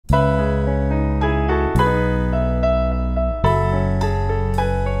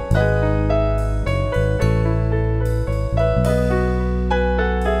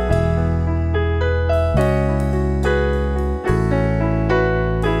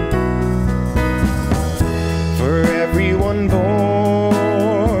everyone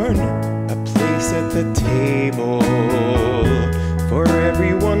born, a place at the table. For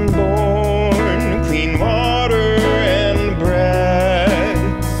everyone born, clean water and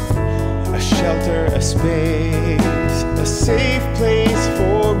bread, a shelter, a space, a safe place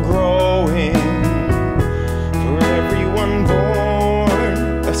for growing. For everyone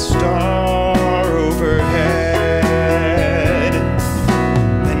born, a star overhead.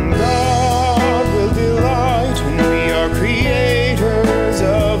 And God will delight when we are creators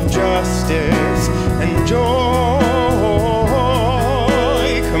of justice and joy,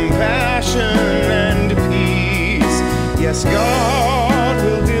 compassion and peace. Yes, God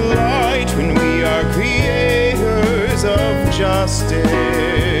will delight when we are creators of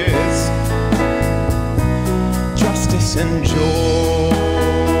justice, justice and joy.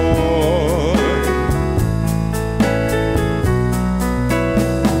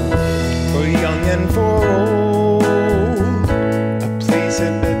 For young and for old, a place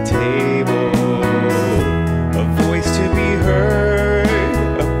at the table, a voice to be heard,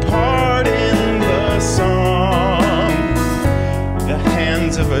 a part in the song, the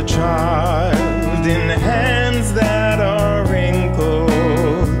hands of a child in hands that are wrinkled.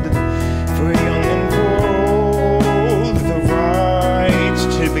 For young and for old, the right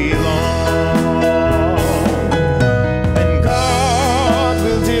to belong. And God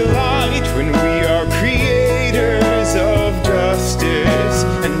will delight when we are creators of justice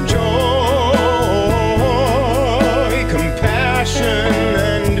and joy, compassion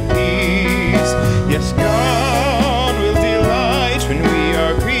and peace. Yes, God will delight when we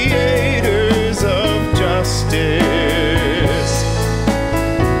are creators of justice,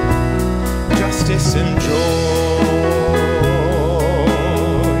 justice and joy.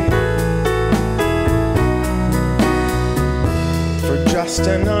 For just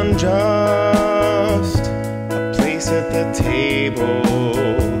and unjust, a place at the table,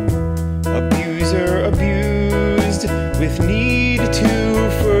 abuser abused with need to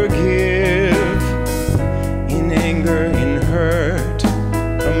forgive, in anger, in hurt,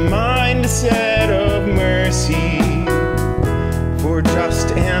 a mindset of mercy. For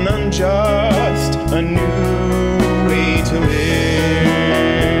just and unjust, a new way to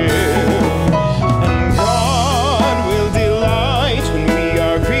live. And God will delight when we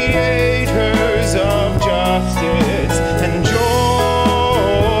are creators of justice and joy,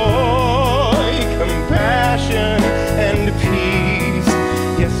 compassion and peace.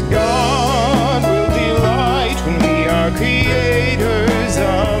 Yes, God will delight when we are creators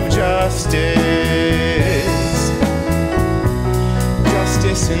of justice,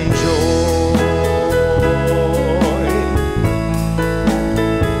 justice and joy.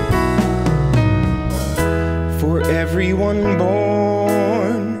 For everyone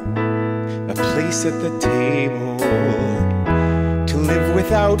born, a place at the table, to live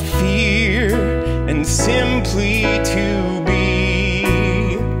without fear and simply to be,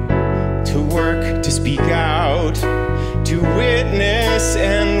 to work, to speak out, to witness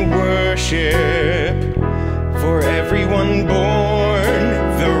and worship. For everyone born,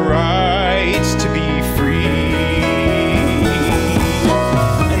 the right to be free.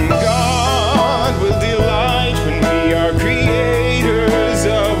 And God will delight when we are creators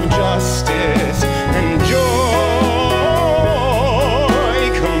of justice and joy,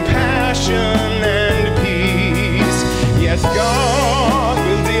 compassion and peace. Yes, God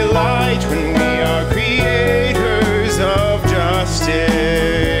will delight when we are creators of justice,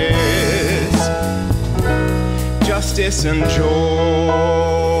 justice and joy,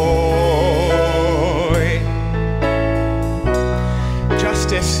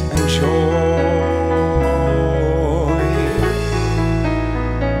 justice and joy,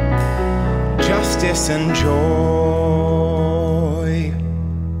 justice and joy.